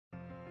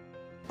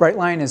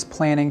Brightline is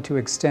planning to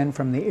extend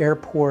from the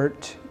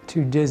airport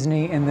to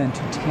Disney and then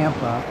to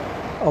Tampa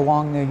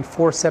along the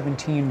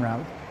 417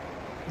 route.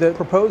 The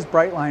proposed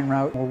Brightline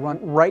route will run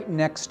right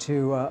next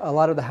to a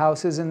lot of the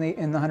houses in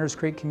the Hunters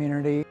Creek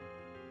community.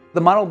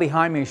 The model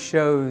behind me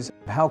shows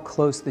how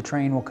close the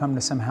train will come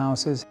to some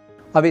houses.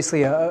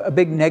 Obviously a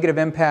big negative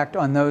impact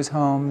on those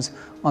homes,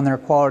 on their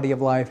quality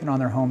of life, and on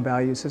their home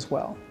values as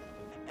well.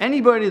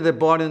 Anybody that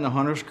bought into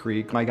Hunters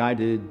Creek, like I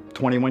did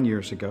 21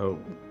 years ago,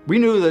 we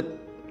knew that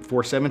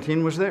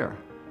 417 was there.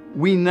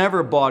 We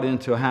never bought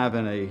into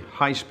having a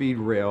high-speed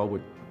rail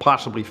with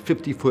possibly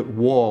 50-foot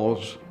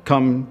walls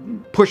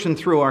come pushing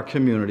through our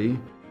community.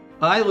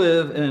 I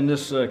live in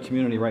this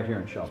community right here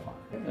in Chalfont,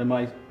 and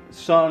my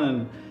son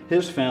and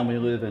his family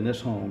live in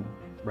this home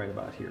right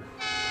about here.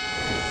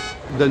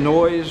 The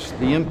noise,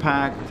 the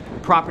impact,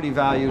 property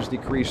values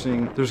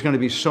decreasing. There's going to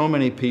be so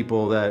many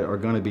people that are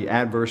going to be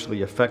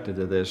adversely affected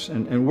to this,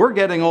 and we're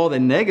getting all the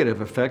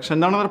negative effects and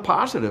none of the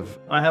positive.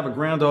 I have a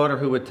granddaughter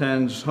who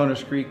attends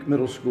Hunters Creek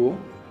Middle School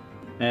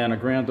and a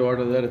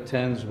granddaughter that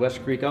attends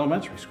West Creek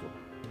Elementary School.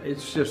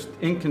 It's just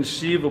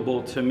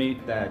inconceivable to me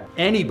that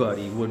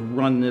anybody would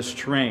run this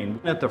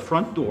train at the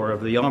front door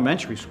of the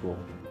elementary school.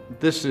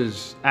 This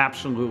is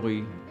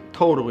absolutely,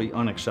 totally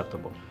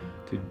unacceptable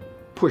to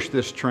push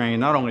this train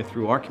not only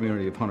through our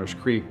community of Hunters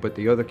Creek, but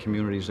the other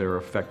communities that are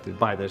affected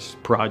by this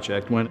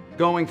project. When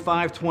going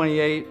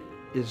 528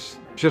 is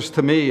just,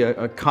 to me,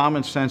 a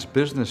common sense,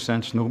 business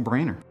sense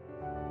no-brainer.